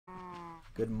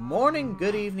Good morning,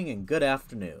 good evening, and good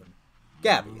afternoon.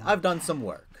 Gabby, I've done some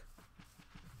work.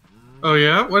 Oh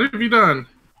yeah? What have you done?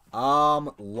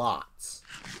 Lots.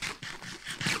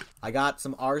 I got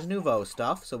some Ars Nouveau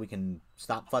stuff, so we can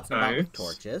stop futzing about with Nice.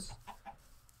 torches.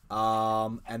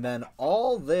 And then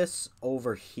all this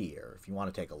over here, if you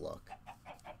want to take a look.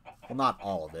 Well, not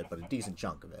all of it, but a decent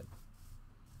chunk of it.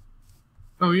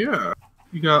 Oh yeah.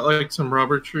 You got like some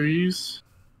rubber trees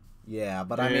Yeah,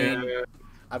 but I and mean,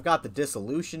 I've got the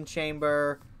dissolution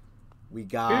chamber.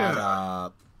 yeah.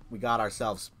 We got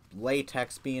ourselves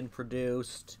latex being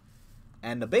produced.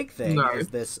 And the big thing is Nice.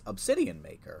 this obsidian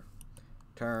maker.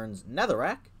 Turns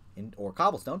netherrack or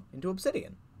cobblestone into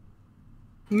obsidian.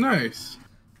 Nice.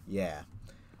 Yeah.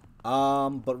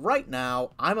 But right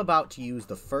now, I'm about to use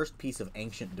the first piece of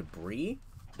ancient debris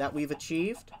that we've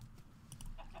achieved.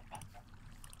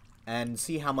 And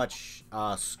see how much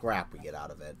scrap we get out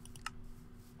of it.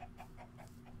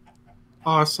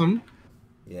 Awesome.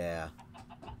 Yeah.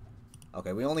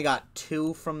 Okay, we only got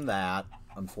 2 from that,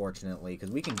 unfortunately, because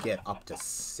we can get up to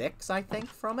 6, I think,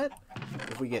 from it,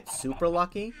 if we get super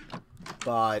lucky.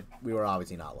 But we were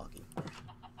obviously not lucky.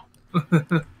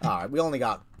 Alright, we only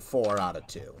got 4 out of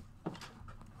 2.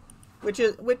 Which,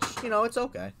 you know, it's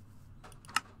okay.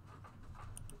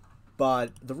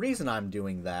 But the reason I'm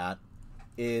doing that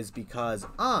is because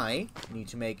I need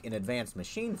to make an advanced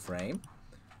machine frame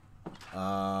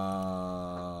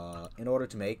in order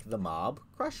to make the mob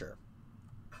crusher.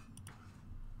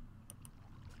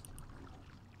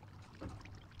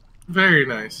 Very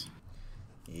nice.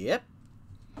 Yep.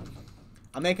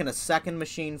 I'm making a second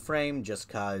machine frame just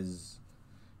because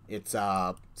it's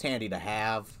handy to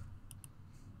have.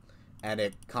 And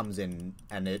it comes in,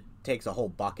 and it takes a whole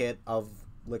bucket of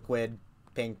liquid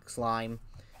pink slime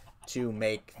to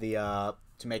make the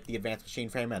advanced machine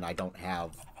frame, and I don't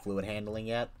have fluid handling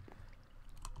yet.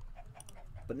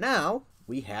 But now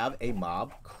we have a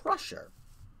mob crusher.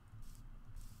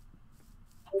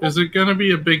 Is it gonna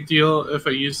be a big deal if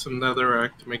I use some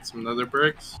netherrack to make some nether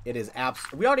bricks? It is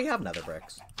we already have nether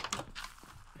bricks.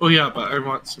 Oh yeah, but I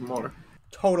want some more.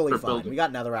 Totally For fine. building. We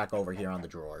got netherrack over here on the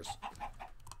drawers.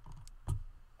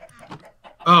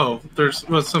 Oh,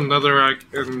 was some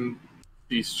netherrack in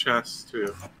these chests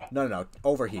too. No,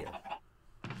 over here.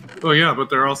 Oh yeah, but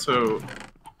they're also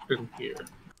in here.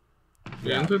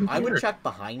 Yeah, And in I would here. check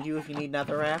behind you if you need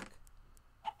netherrack.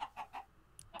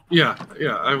 Yeah,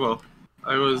 I will.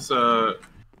 I was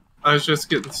just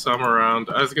getting some around.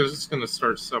 I was just gonna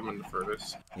start some in the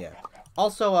furnace. Yeah.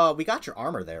 Also, we got your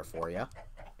armor there for you.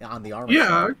 On the armor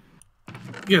Yeah, shelf.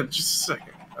 yeah. Just a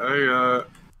second.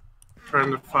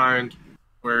 Trying to find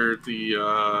where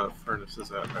the furnace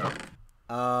is at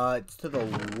now. It's to the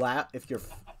left. If you're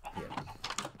here,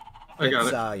 I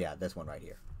got it. Yeah, this one right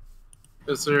here.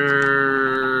 Is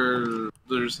there?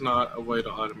 There's not a way to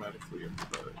automatically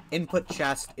input it. Input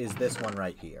chest is this one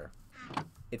right here.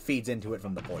 It feeds into it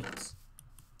from the points.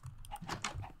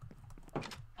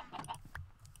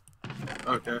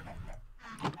 Okay.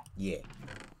 Yeah.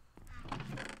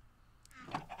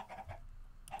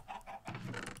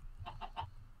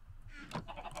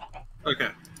 Okay.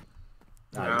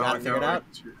 Alright, you got it figured out?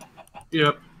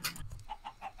 Yep.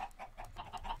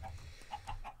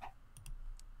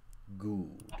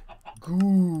 Good.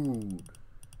 Good.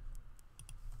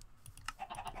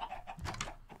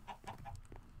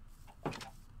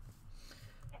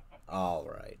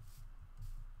 Alright.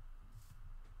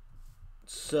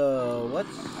 So, let's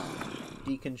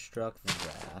deconstruct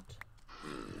that.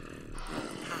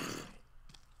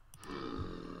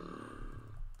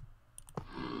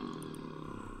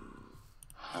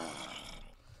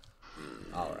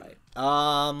 Alright.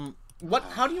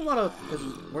 How do you want to, because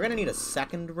we're going to need a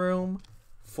second room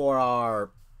for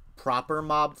our proper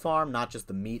mob farm, not just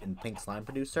the meat and pink slime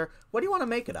producer. What do you want to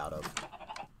make it out of?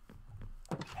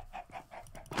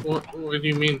 What do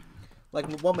you mean? Like,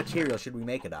 what material should we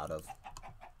make it out of?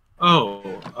 Oh,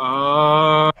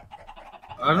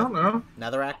 I don't know.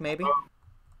 Netherrack, maybe?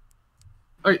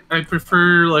 I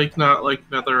prefer like not like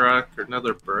netherrack or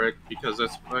nether brick because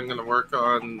that's what I'm gonna work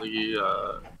on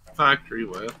the factory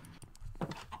with.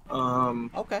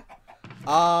 Okay.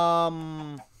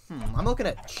 I'm looking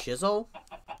at chisel,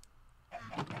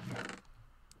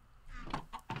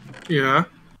 Yeah.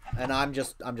 and I'm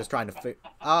just trying to figure.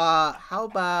 How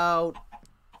about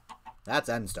that's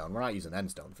endstone? We're not using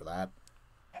endstone for that.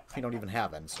 We don't even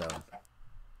have endstone.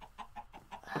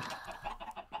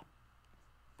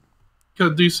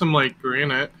 Could do some like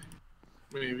granite,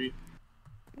 maybe.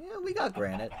 Yeah, we got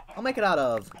granite. I'll make it out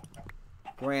of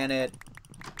granite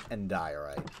and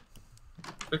diorite.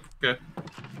 Okay.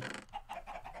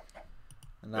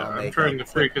 And And Yeah, I'll I'm make trying a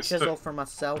to quick figure chisel for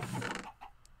myself.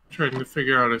 trying to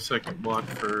figure out a second block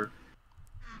for.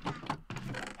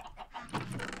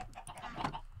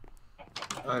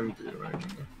 I'm doing.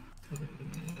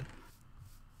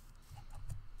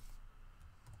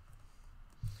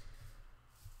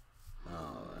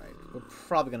 Alright. We're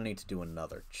probably going to need to do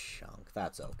another chunk.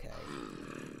 That's okay.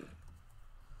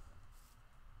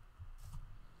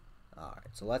 Alright,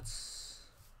 so let's...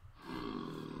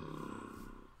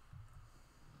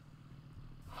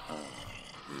 Alright,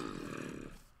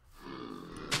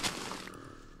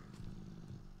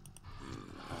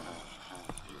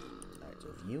 so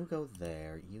if you go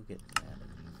there, you get that, and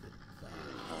you get that.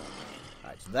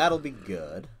 Alright, so that'll be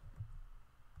good.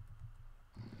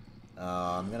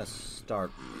 I'm gonna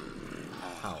start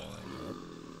powering it.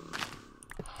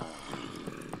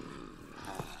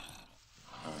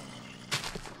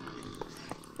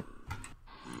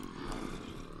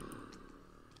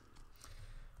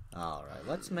 Alright,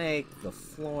 let's make the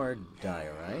floor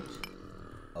diorite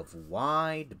of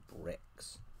wide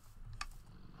bricks.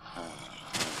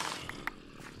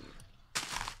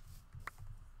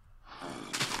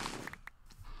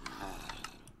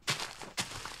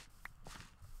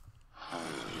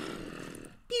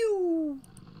 Pew!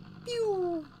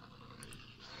 Pew!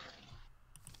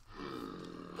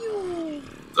 Pew!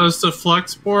 Does the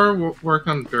flex bore work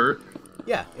on dirt?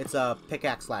 Yeah, it's a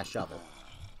pickaxe / shovel.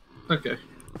 Okay.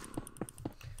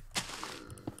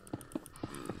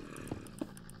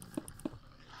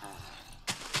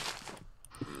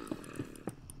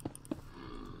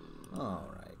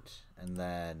 Alright, and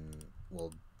then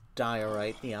we'll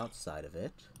diorite the outside of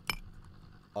it.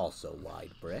 Also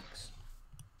wide bricks.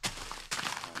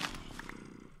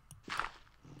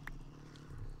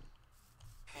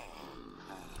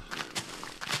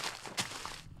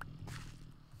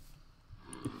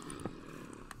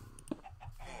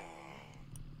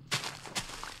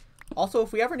 Also,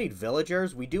 if we ever need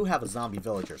villagers, we do have a zombie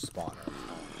villager spawner.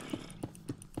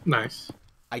 Nice.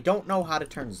 I don't know how to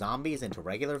turn zombies into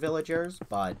regular villagers,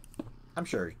 but I'm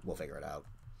sure we'll figure it out.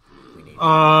 We need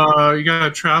You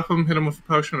gotta trap them, hit them with a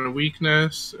potion of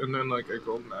weakness, and then like a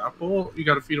golden apple. You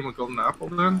gotta feed them a golden apple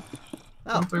then.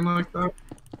 Something like that.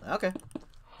 Okay.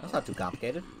 That's not too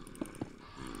complicated.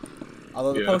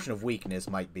 Although the potion of weakness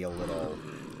might be a little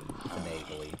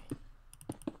finagly.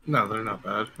 No, they're not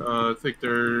bad. I think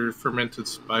they're fermented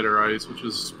spider eyes, which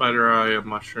is spider eye, a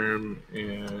mushroom,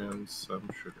 and some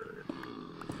sugar.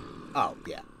 Oh,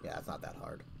 yeah. Yeah, it's not that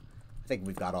hard. I think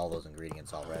we've got all those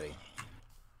ingredients already.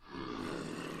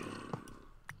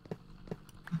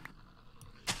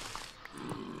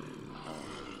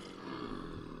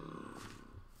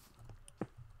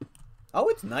 Oh,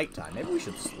 it's nighttime. Maybe we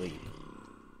should sleep.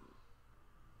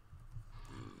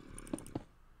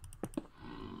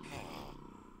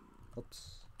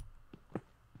 Oops.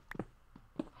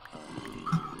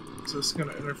 Is this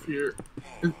gonna interfere?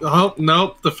 Oh,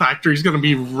 nope. The factory's gonna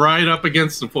be right up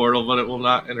against the portal, but it will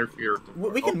not interfere with the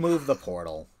portal. We can move the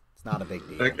portal. It's not a big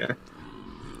deal. Okay.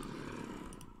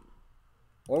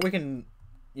 Or we can,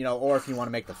 you know, or if you want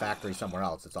to make the factory somewhere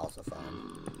else, it's also fine.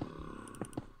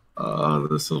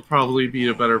 This will probably be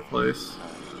a better place.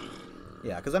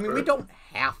 Yeah, because, I mean, we don't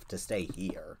have to stay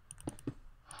here.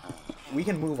 We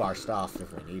can move our stuff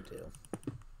if we need to.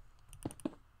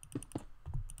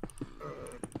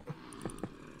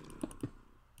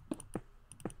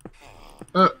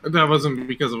 That wasn't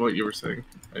because of what you were saying.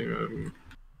 I'm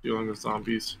dealing with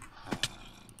zombies.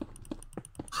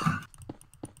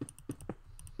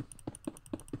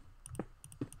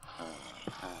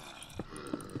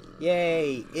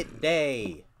 Yay! It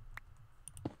day!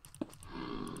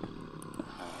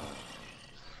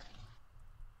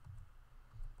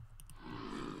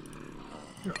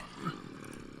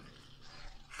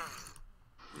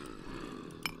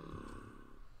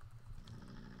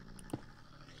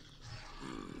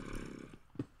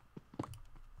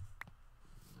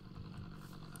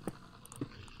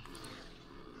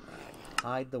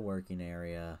 Hide the working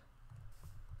area.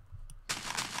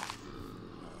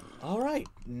 Alright,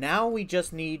 now we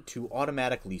just need to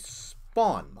automatically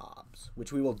spawn mobs,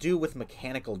 which we will do with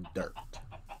mechanical dirt.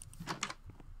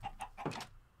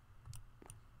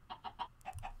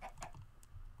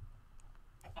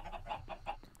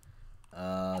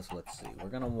 So let's see, we're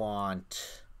gonna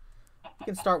want... We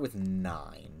can start with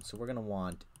 9, so we're gonna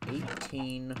want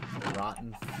 18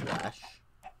 rotten flesh.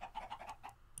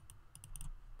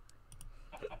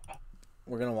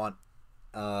 We're gonna want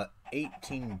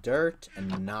 18 dirt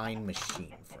and 9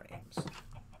 machine frames.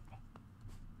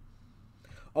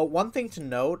 Oh, one thing to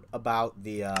note about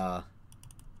the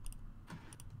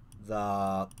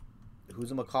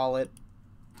who's-a-ma-call-it?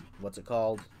 what's it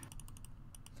called?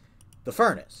 The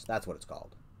furnace. That's what it's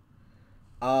called.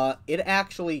 It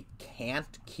actually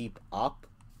can't keep up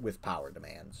with power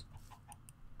demands.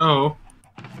 Oh.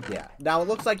 Yeah. Now, it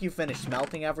looks like you finished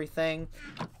smelting everything,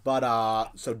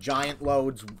 but, so giant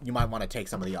loads, you might want to take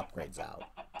some of the upgrades out.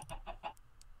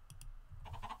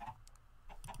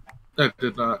 I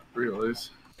did not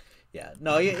realize. Yeah.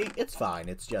 No, it's fine.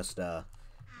 It's just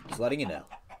letting you know.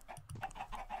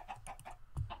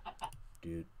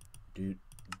 Doot, doot,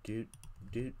 doot,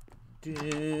 doot,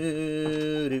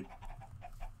 doot.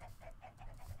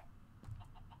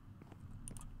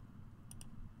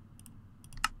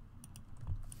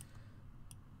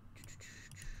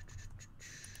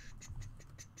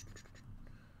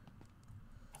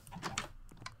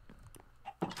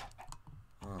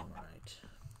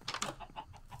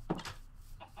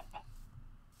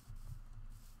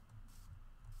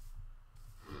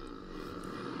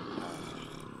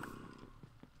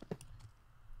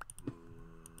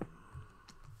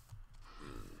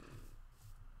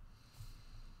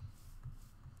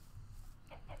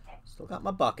 Still got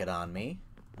my bucket on me.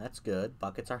 That's good.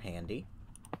 Buckets are handy.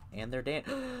 And they're damn...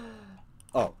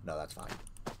 Oh, no, that's fine.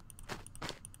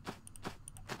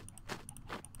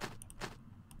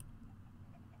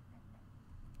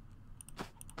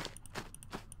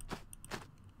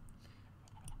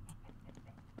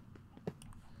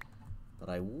 But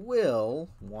I will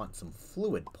want some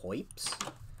fluid pipes.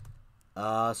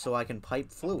 So I can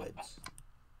pipe fluids.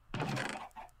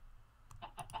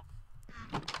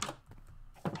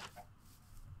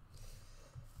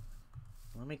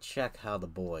 Let me check how the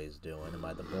boy is doing. And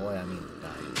by the boy, I mean the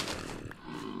dinosaur.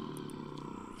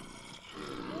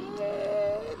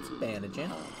 It's bandaging.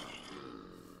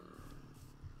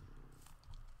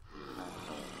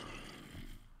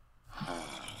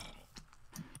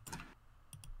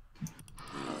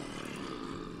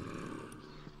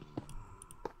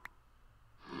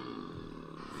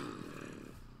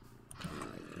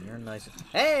 You're nice.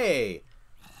 Hey!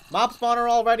 Mob spawner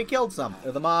already killed something.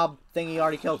 Or the mob thingy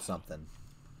already killed something.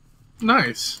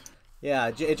 Nice. Yeah,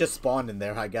 it just spawned in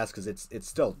there, I guess, because it's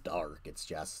still dark. It's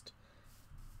just,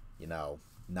 you know,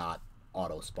 not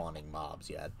auto-spawning mobs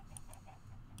yet.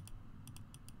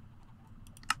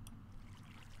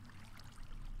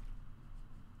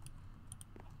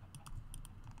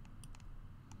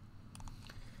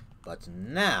 But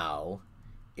now,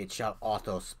 it shall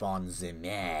auto-spawn the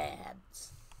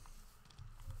mobs.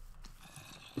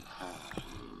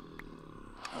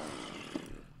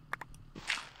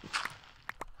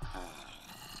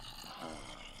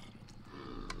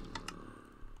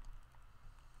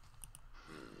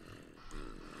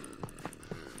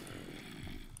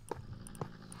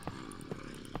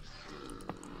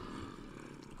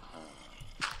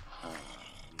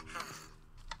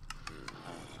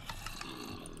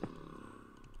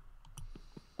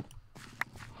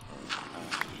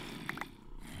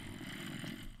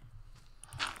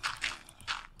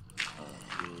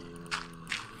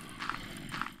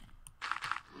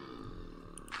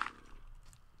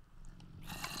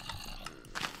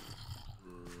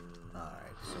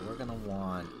 Gonna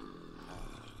want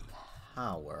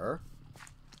power.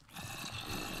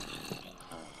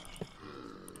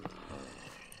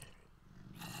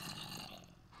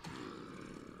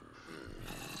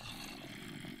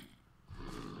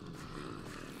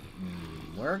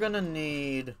 We're gonna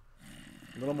need a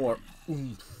little more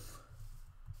oomph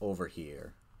over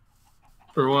here.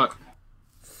 For what?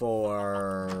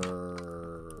 For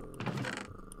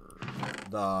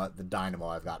the dynamo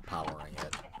I've got powering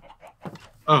it.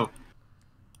 Oh.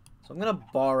 So I'm going to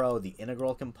borrow the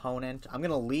integral component. I'm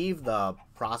going to leave the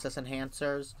process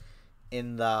enhancers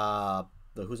in the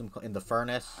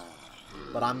furnace,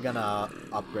 but I'm going to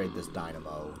upgrade this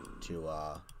dynamo to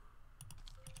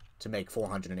make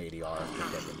 480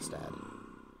 RF instead.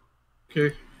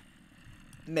 Okay.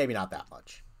 Maybe not that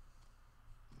much.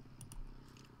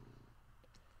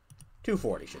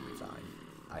 240 should be fine,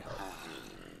 I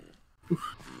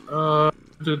hope.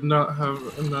 Did not have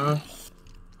enough.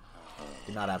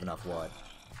 Did not have enough what?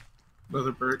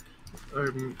 Another brick.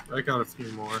 I got a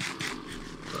few more,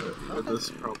 but Okay. this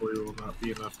probably will not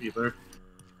be enough either.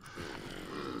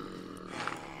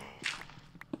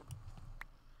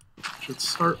 Should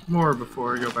start more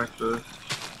before I go back to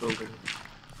building.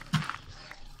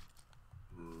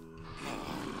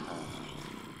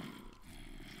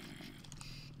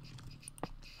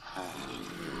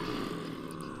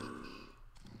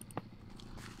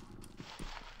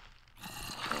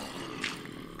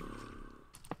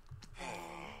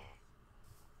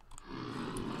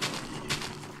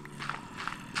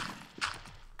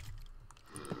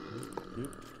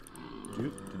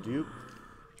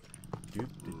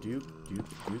 doop, doop,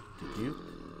 doop, doop,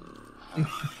 doop.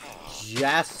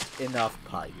 Just enough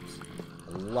pipes.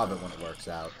 I love it when it works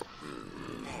out.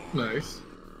 Nice.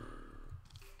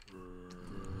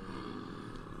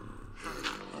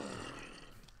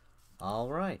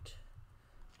 Alright.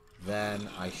 Then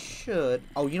I should...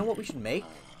 Oh, you know what we should make?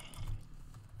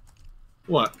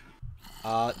 What?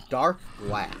 Dark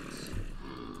glass.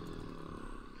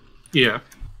 Yeah.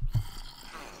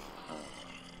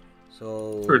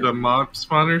 So... For the mob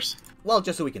spawners? Well,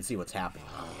 just so we can see what's happening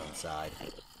on the inside.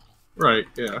 Right,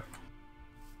 yeah.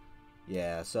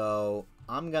 Yeah, so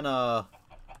I'm gonna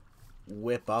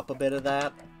whip up a bit of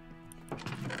that.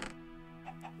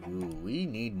 Ooh, we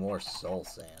need more soul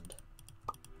sand.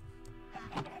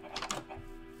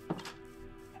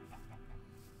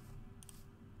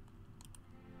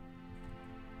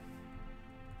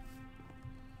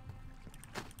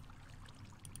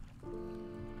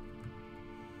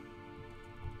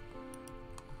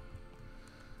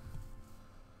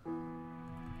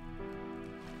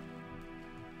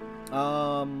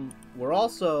 We're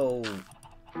also...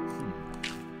 We're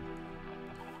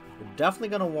definitely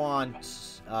going to want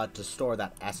to store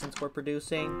that essence we're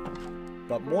producing.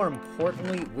 But more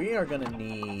importantly, we are going to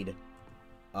need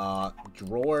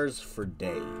drawers for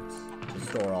days to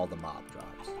store all the mob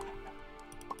drops.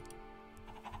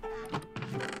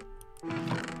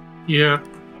 Yeah.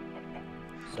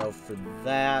 So for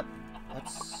that,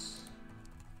 let's...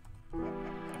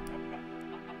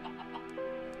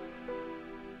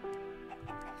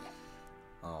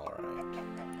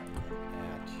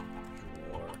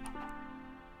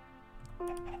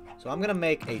 So I'm gonna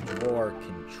make a drawer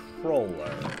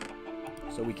controller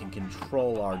so we can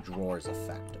control our drawers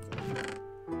effectively.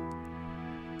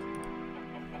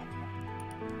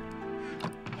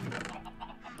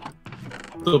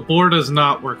 The board does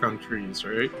not work on trees,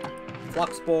 right?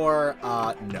 Flux spore,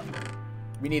 no.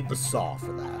 We need the saw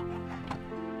for that.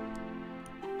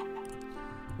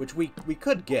 Which we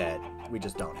could get, we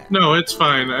just don't have. No, it's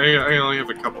fine. I only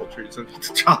have a couple of trees I need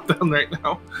to chop down right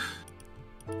now.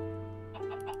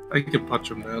 I can punch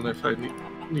them down if I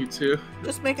need to.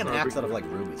 Just make an axe out of, like,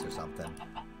 rubies or something.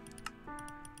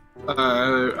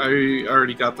 I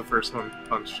already got the first one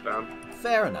punched down.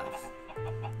 Fair enough.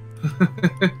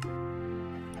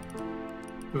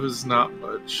 It was not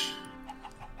much.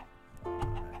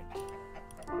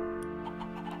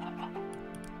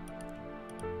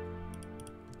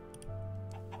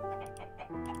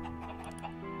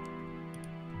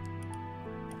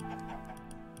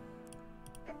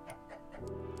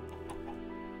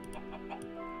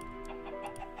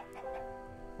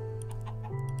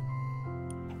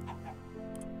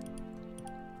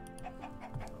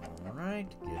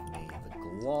 Give me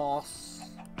the gloss.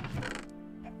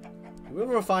 Do we have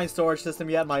a refined storage system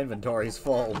yet? My inventory's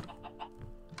full.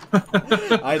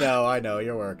 I know,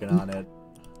 you're working on it.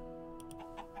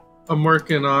 I'm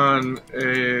working on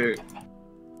a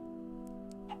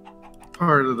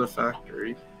part of the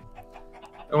factory.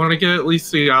 I want to get at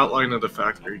least the outline of the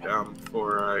factory down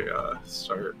before I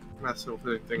start messing with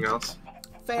anything else.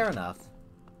 Fair enough.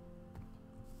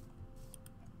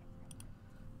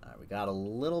 Alright, we got a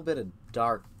little bit of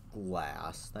dark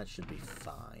glass. That should be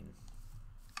fine.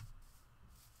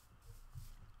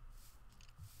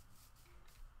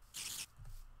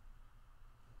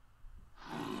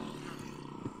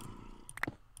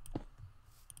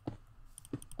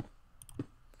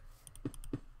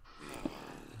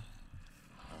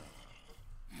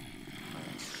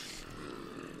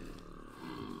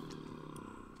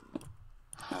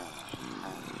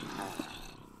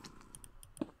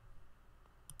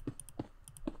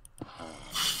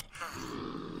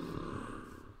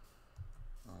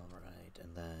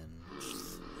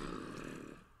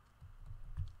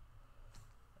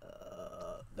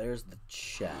 There's the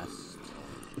chest.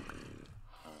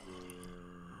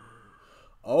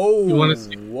 Oh, you want to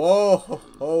see?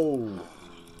 Whoa!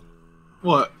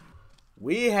 What?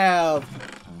 We have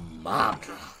mob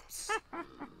drops.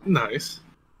 Nice.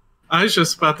 I was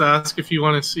just about to ask if you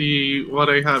want to see what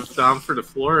I have down for the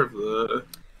floor of the.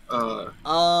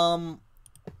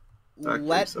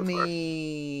 Let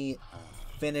me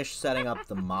finish setting up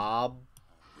the mob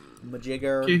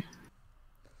majigger. Okay.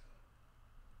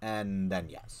 And then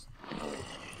yes.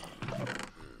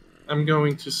 I'm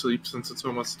going to sleep since it's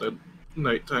almost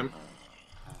nighttime.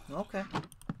 Okay.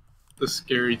 The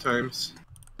scary times.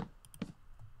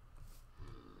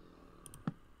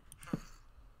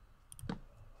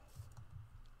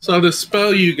 So the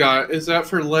spell you got, is that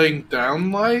for laying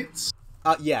down lights?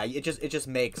 Yeah, it just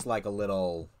makes like a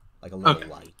little okay.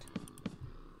 Light.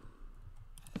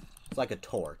 It's like a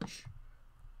torch,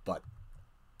 but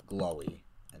glowy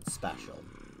and special.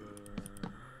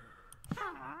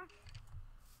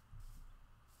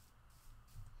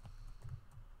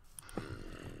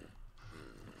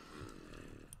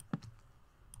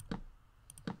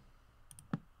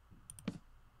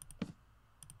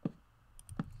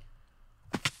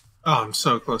 Oh, I'm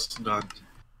so close to done.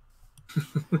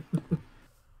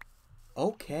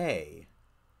 Okay.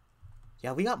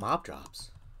 Yeah, we got mob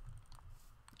drops.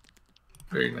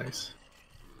 Very nice.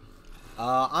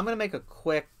 I'm gonna make a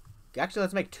quick... Actually,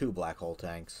 let's make 2 black hole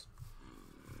tanks.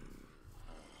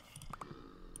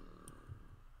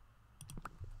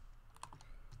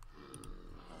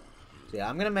 So yeah,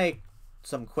 I'm gonna make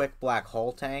some quick black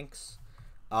hole tanks,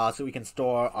 so we can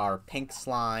store our pink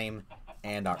slime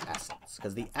and our essence.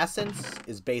 Because the essence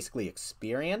is basically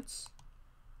experience,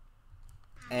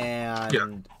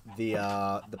 and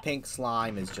the pink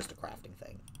slime is just a crafting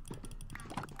thing.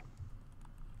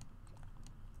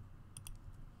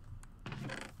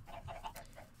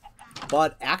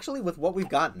 But actually, with what we've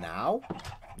got now,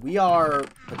 we are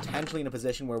potentially in a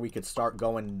position where we could start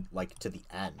going, like, to the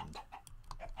end.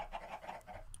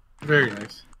 Very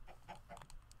nice.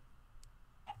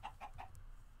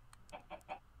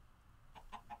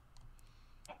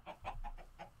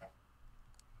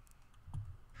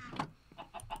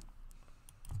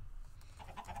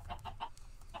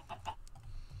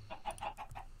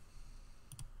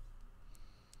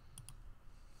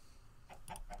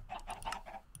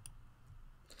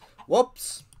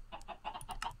 Whoops!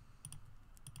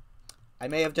 I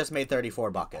may have just made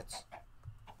 34 buckets.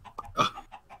 Oh,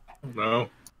 no.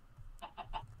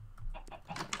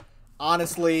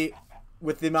 Honestly,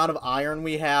 with the amount of iron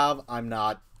we have, I'm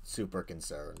not super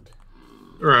concerned.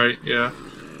 Right, yeah.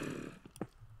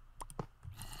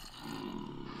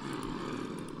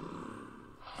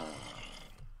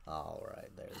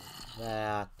 Alright, there's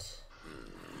that.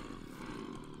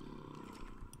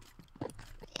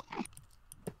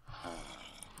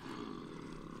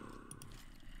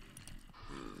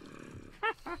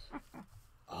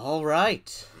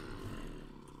 Alright.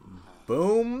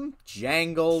 Boom,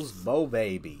 jangles, bo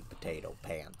baby, potato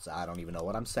pants. I don't even know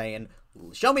what I'm saying.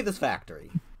 Show me this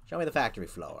factory. Show me the factory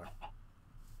floor.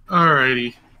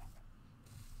 Alrighty.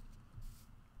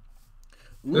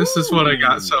 This is what I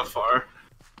got so far.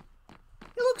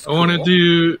 It looks I cool. want to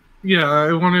do... Yeah, I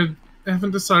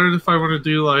haven't decided if I want to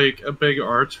do, like, a big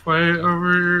archway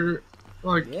over,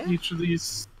 like, each of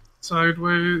these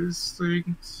sideways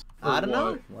things. I don't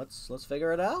know. Let's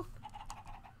figure it out.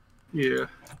 Yeah.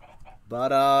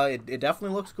 But, it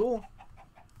definitely looks cool.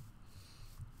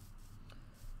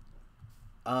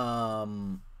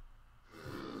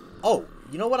 Oh,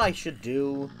 you know what I should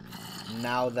do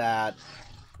now that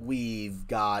we've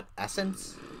got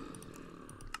essence?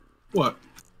 What?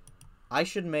 I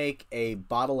should make a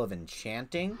bottle of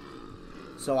enchanting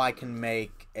so I can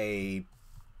make a,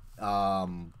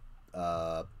 God,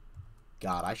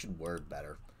 I should word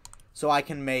better. So I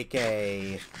can make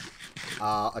a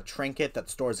trinket that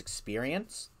stores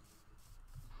experience.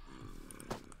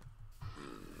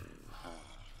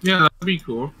 Yeah, that'd be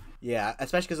cool. Yeah,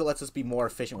 especially because it lets us be more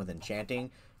efficient with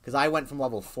enchanting. Because I went from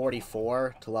level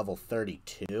 44 to level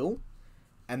 32,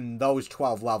 and those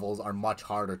 12 levels are much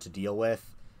harder to deal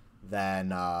with than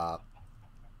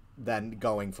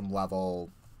going from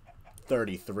level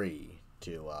 33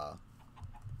 to,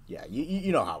 yeah,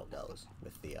 you know how it goes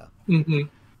with the, Mm-hmm.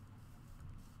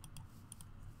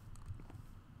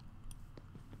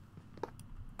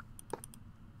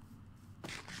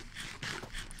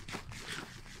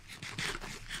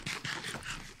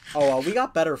 Oh, we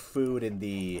got better food in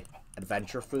the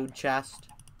adventure food chest.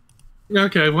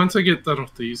 Okay, once I get done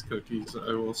with these cookies,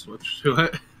 I will switch to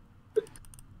it.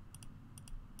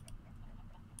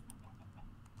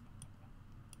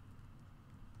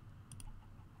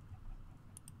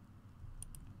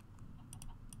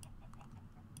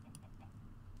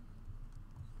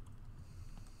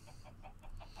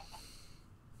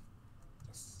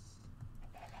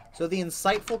 So the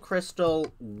insightful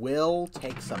crystal will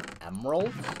take some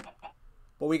emeralds,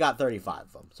 but we got 35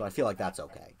 of them, so I feel like that's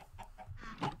okay.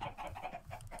 I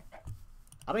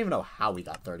don't even know how we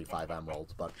got 35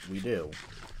 emeralds, but we do.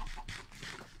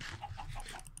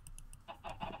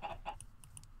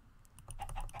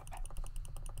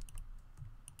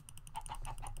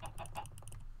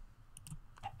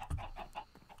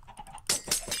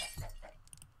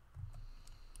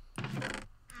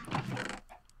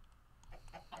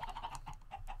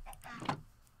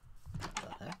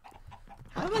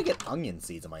 How did I get onion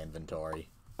seeds in my inventory?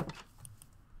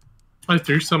 I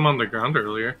threw some on the ground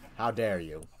earlier. How dare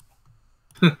you?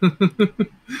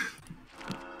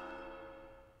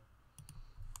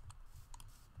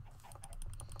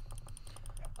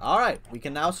 Alright, we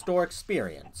can now store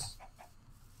experience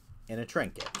in a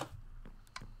trinket.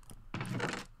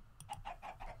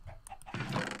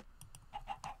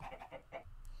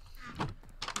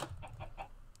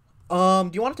 Do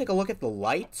you want to take a look at the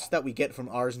lights that we get from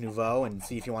Ars Nouveau and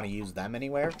see if you want to use them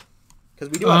anywhere? Because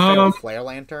we do have fatal flare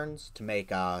lanterns to make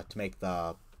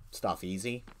the stuff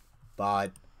easy,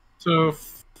 but so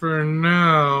for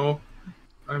now,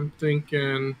 I'm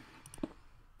thinking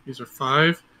these are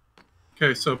 5.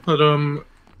 Okay, so put them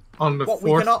on the fourth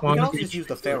one. We can also just use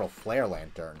the feral flare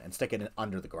lantern and stick it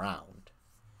under the ground.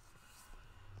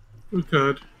 We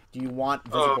could. Do you want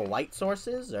visible light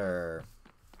sources or?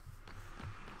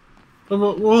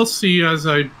 We'll see as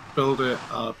I build it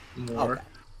up more. Okay.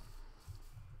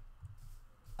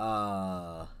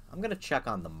 I'm gonna check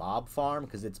on the mob farm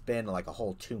because it's been like a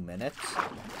whole 2 minutes.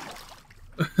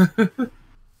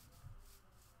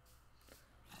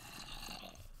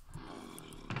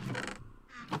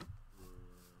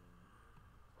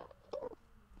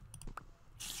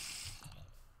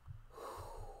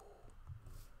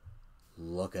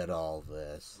 Look at all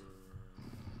this.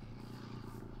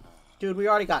 Dude, we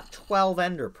already got 12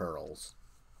 ender pearls.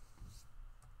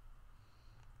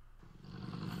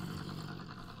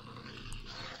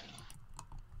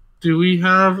 Do we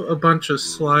have a bunch of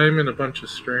slime and a bunch of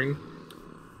string?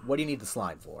 What do you need the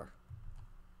slime for?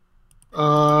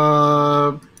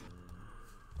 Raw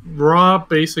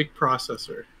basic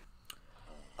processor.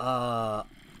 Or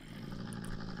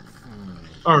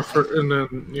for, and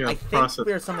then, yeah, I think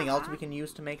there's something else we can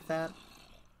use to make that.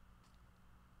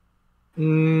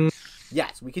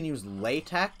 Yes, we can use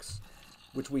latex,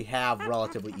 which we have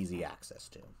relatively easy access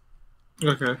to.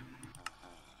 Okay.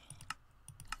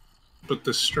 But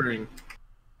the string.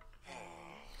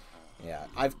 Yeah,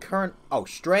 oh,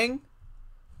 string?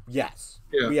 Yes.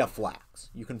 Yeah. We have flax.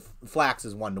 Flax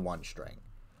is 1-to-1 string.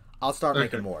 I'll start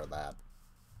making more of that.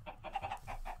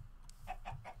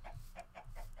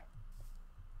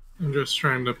 I'm just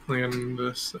trying to plan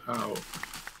this out.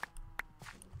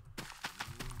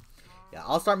 Yeah,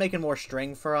 I'll start making more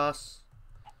string for us.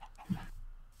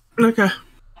 Okay.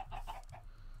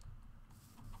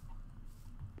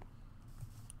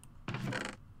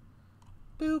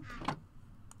 Boop.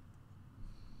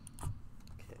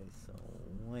 Okay, so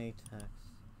latex.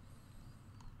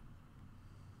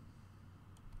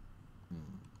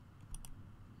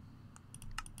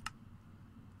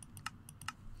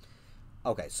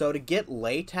 Okay, so to get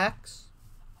latex,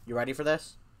 you ready for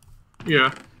this?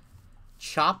 Yeah.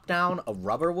 Chop down a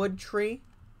rubber wood tree,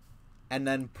 and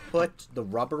then put the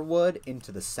rubber wood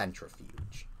into the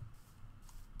centrifuge.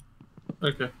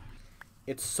 Okay.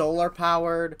 It's solar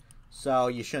powered, so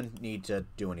you shouldn't need to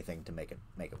do anything to make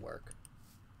it work.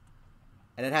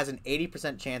 And it has an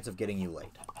 80% chance of getting you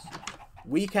latex.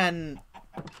 We can,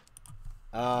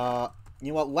 you know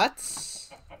what?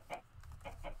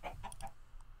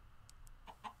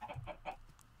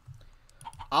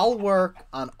 I'll work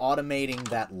on automating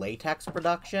that latex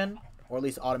production, or at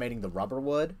least automating the rubber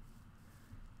wood.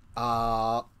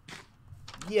 Yeah,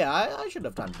 I should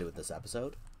have time to do it this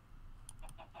episode.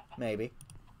 Maybe.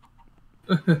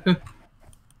 I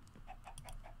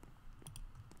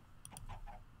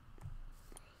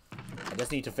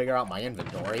just need to figure out my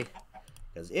inventory,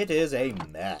 because it is a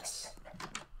mess.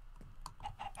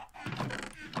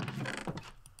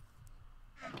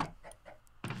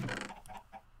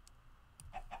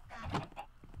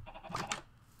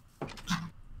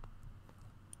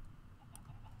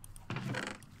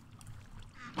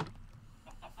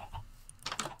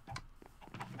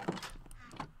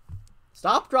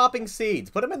 Stop dropping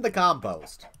seeds. Put them in the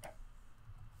compost.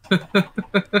 I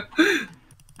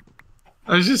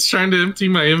was just trying to empty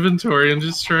my inventory. I'm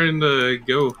just trying to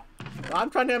go. I'm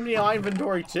trying to empty my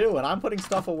inventory too, and I'm putting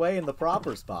stuff away in the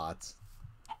proper spots.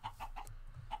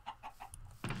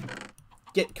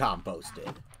 Get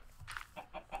composted.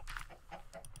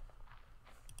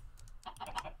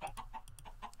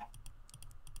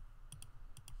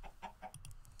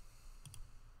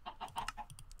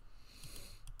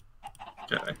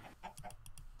 Okay.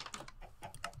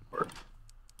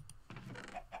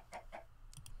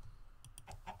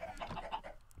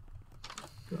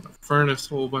 Gonna furnace a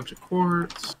whole bunch of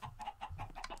quartz.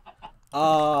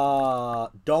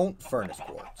 Don't furnace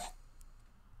quartz.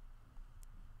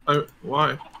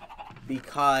 Why?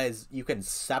 Because you can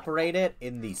separate it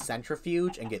in the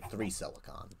centrifuge and get 3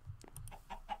 silicon.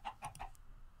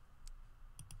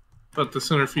 But the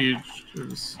centrifuge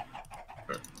is...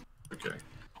 Okay.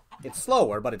 It's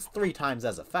slower, but it's 3 times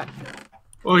as effective.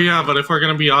 Oh yeah, but if we're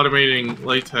gonna be automating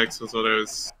latex, is what I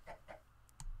was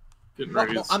getting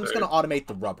ready to say. I'm just gonna automate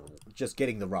the rubber, just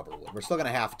getting the rubber wood. We're still gonna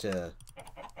have to.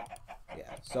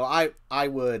 So I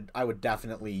would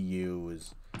definitely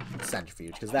use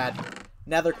centrifuge, because that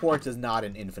nether quartz is not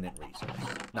an infinite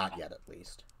resource. Not yet, at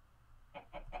least.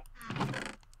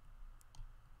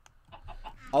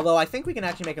 Although I think we can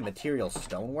actually make a material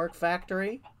stonework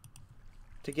factory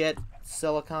to get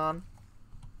silicon.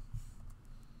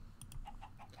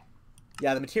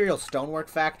 Yeah, the material stonework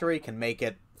factory can make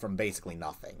it from basically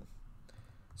nothing.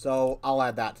 So I'll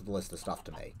add that to the list of stuff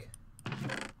to make.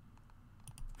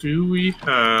 Do we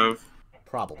have...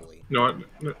 Probably. No,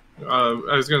 I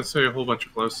was going to say a whole bunch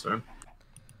of glowstone.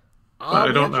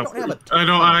 I don't know. I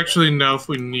don't actually know if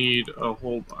we need a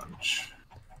whole bunch.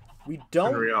 We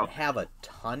don't have a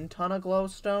ton of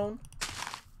glowstone.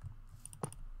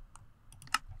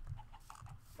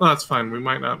 Well, that's fine. We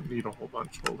might not need a whole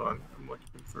bunch. Hold on. I'm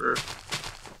looking for...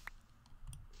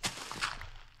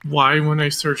 Why, when I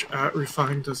search at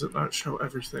refine, does it not show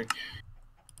everything?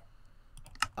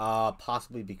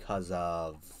 Possibly because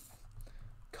of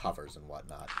covers and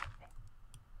whatnot.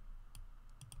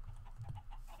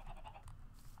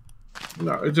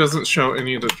 No, it doesn't show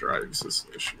any of the drives, is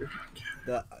the issue.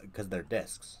 Because they're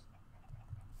disks.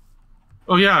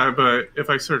 Oh yeah, but if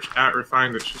I search at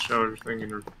refined, it should show everything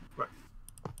in...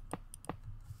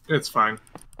 It's fine.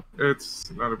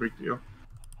 It's not a big deal.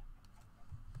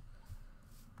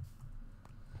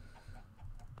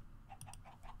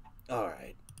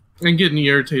 Alright. I'm getting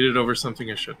irritated over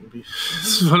something I shouldn't be.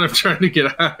 This is what I'm trying to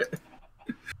get at.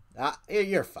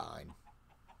 You're fine.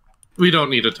 We don't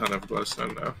need a ton of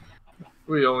glowstone, though.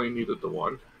 We only needed the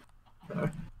one.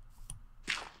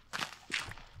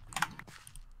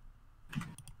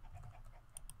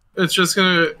 It's just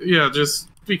gonna... Yeah, just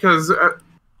because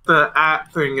the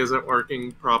at thing isn't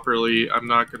working properly, I'm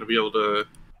not gonna be able to...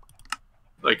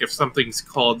 Like, if something's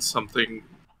called something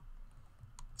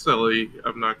silly,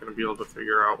 I'm not going to be able to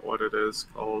figure out what it is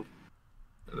called,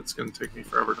 and it's going to take me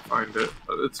forever to find it,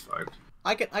 but it's fine.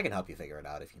 I can help you figure it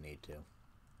out if you need to.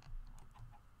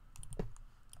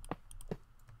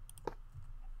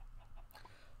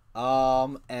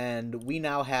 And we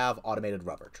now have automated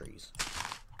rubber trees.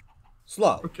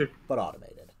 Slow, okay, but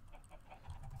automated.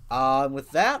 With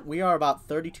that, we are about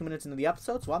 32 minutes into the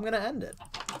episode, so I'm going to end it.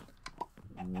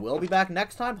 We'll be back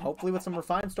next time, hopefully with some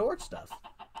refined storage stuff.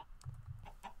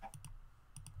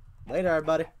 Later,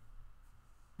 everybody.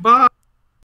 Bye.